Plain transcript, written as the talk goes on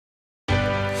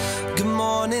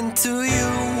morning to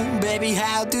you, baby,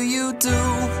 how do you do?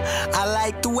 I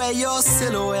like the way your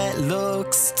silhouette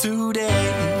looks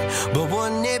today, but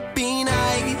wouldn't it be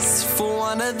nice for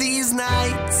one of these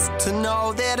nights to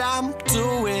know that I'm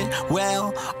doing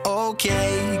well,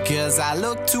 okay? Cause I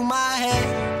look to my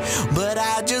head, but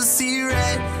I just see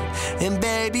red, and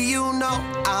baby, you know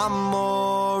I'm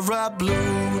more a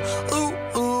blue. Ooh,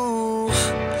 ooh,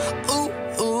 ooh,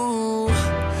 ooh.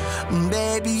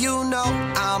 Baby, you know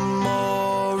I'm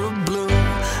more a blue.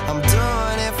 I'm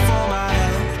doing it for my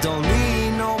head, don't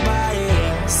need nobody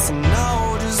else to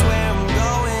know just where I'm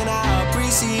going. I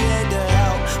appreciate the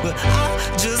help, but I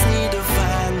just need to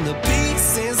find the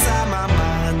peace inside my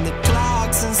mind. The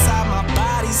clocks inside my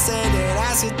body say that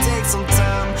I should take some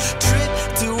time, trip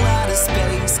to outer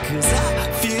space, cause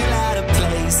I feel out of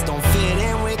place. Don't fit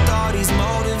in with all these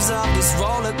motives of this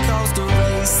roller coaster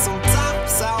race.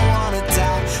 Sometimes I wanna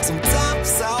die,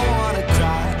 sometimes I wanna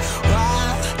cry. Why,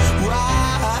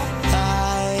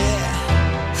 yeah.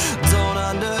 Don't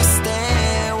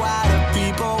understand why the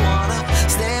people wanna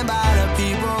stand by the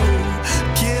people who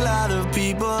kill other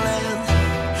people, and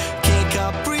can't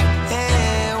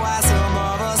comprehend why some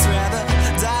of us rather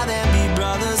die than be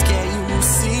brothers. Can't you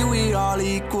see we all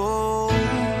equal?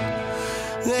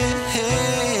 Yeah.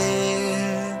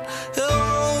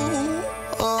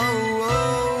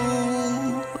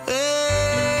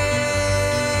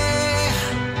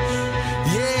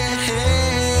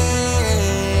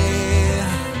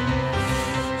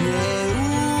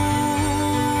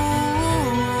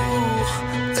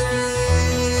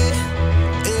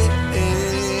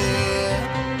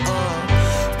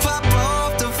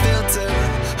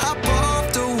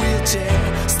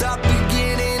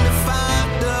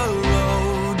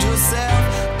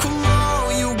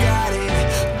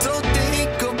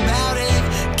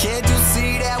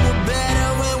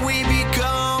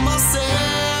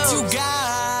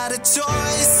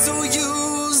 Choice to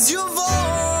use your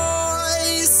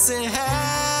voice and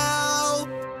help.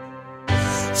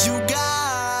 You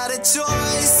got a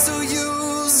choice to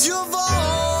use your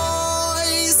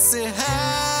voice and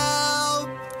help.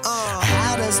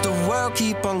 How does the world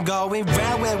keep on going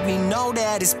round when we know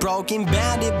that it's broken?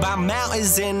 Bounded by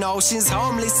mountains and oceans,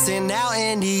 homeless and out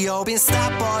in the open.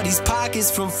 Stop all these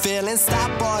pockets from filling,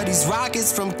 stop all these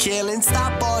rockets from killing,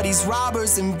 stop all these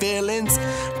robbers and villains,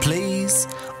 please.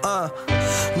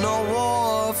 No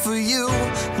war for you,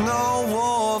 no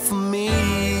war for me,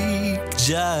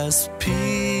 just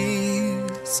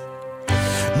peace.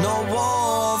 No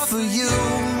war for you,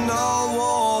 no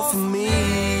war for me,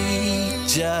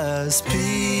 just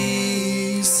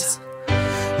peace.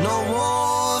 No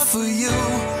war for you,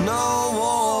 no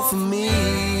war for me,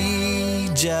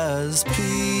 just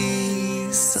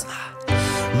peace.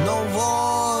 No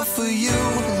war for you,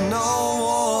 no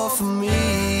war for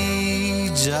me,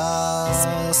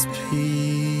 just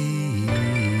peace.